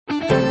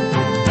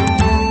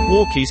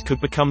Yorkies could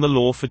become the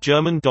law for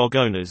German dog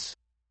owners.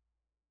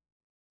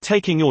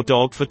 Taking your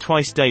dog for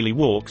twice daily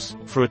walks,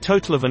 for a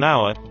total of an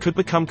hour, could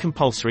become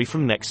compulsory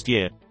from next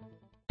year.